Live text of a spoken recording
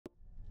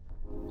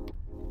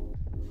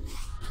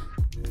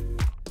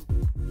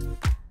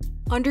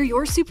Under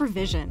your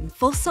supervision,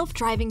 Full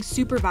Self-Driving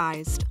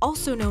Supervised,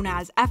 also known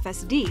as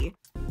FSD,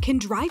 can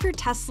drive your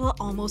Tesla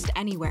almost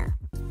anywhere.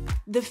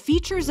 The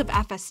features of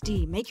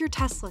FSD make your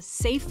Tesla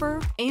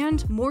safer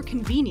and more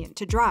convenient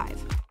to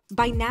drive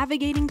by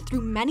navigating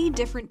through many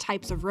different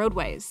types of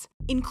roadways,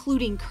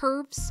 including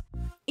curves,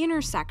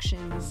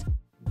 intersections,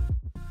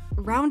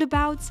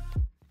 roundabouts,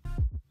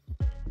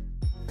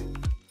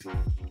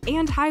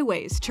 and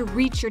highways to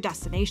reach your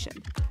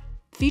destination.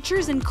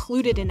 Features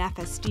included in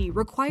FSD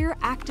require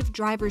active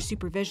driver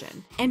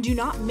supervision and do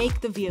not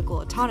make the vehicle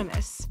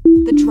autonomous.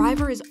 The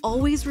driver is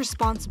always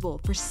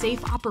responsible for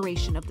safe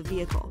operation of the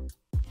vehicle.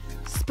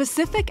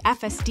 Specific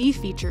FSD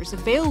features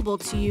available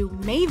to you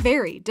may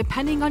vary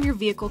depending on your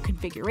vehicle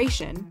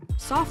configuration,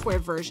 software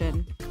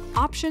version,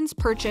 options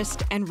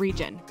purchased, and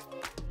region.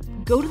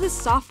 Go to the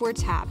Software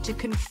tab to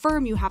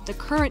confirm you have the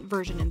current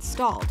version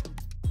installed.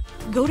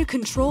 Go to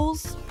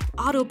Controls,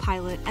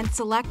 Autopilot, and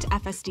select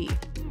FSD.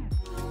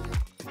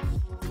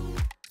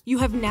 You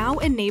have now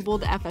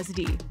enabled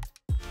FSD.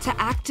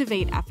 To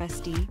activate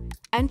FSD,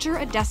 enter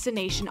a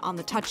destination on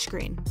the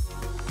touchscreen.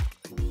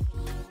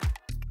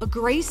 A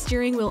gray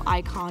steering wheel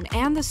icon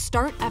and the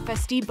Start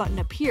FSD button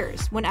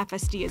appears when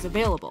FSD is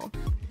available.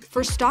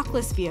 For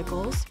stockless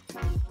vehicles,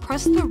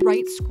 press the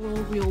right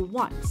scroll wheel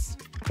once,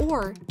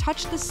 or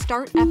touch the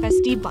Start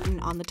FSD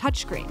button on the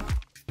touchscreen.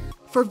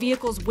 For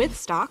vehicles with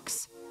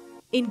stocks,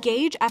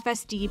 engage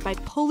FSD by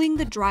pulling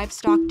the drive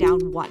stalk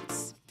down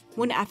once.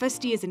 When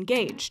FSD is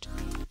engaged,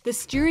 the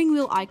steering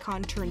wheel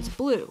icon turns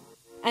blue,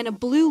 and a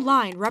blue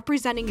line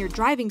representing your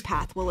driving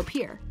path will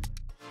appear.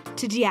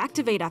 To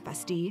deactivate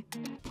FSD,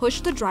 push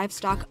the drive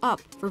stalk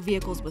up for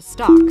vehicles with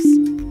stocks.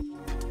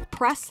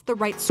 Press the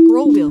right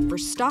scroll wheel for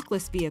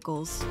stockless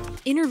vehicles,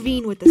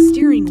 intervene with the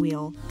steering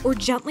wheel, or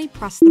gently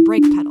press the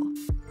brake pedal.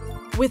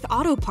 With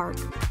Autopark,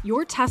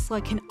 your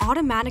Tesla can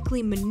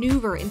automatically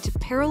maneuver into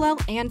parallel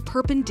and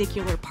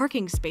perpendicular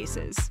parking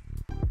spaces.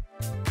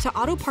 To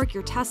autopark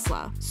your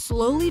Tesla,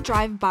 slowly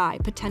drive by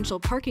potential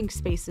parking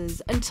spaces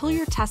until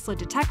your Tesla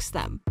detects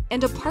them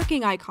and a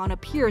parking icon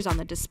appears on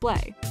the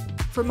display.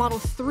 For Model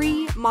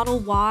 3, Model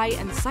Y,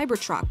 and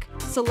Cybertruck,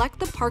 select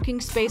the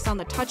parking space on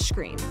the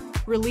touchscreen,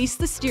 release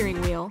the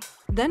steering wheel,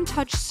 then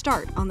touch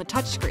Start on the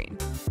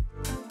touchscreen.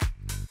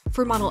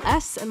 For Model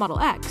S and Model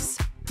X,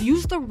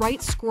 use the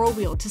right scroll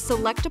wheel to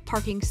select a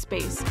parking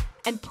space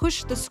and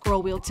push the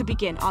scroll wheel to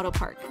begin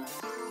Autopark.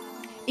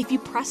 If you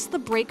press the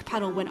brake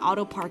pedal when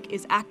Autopark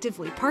is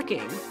actively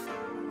parking,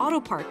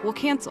 Autopark will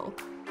cancel.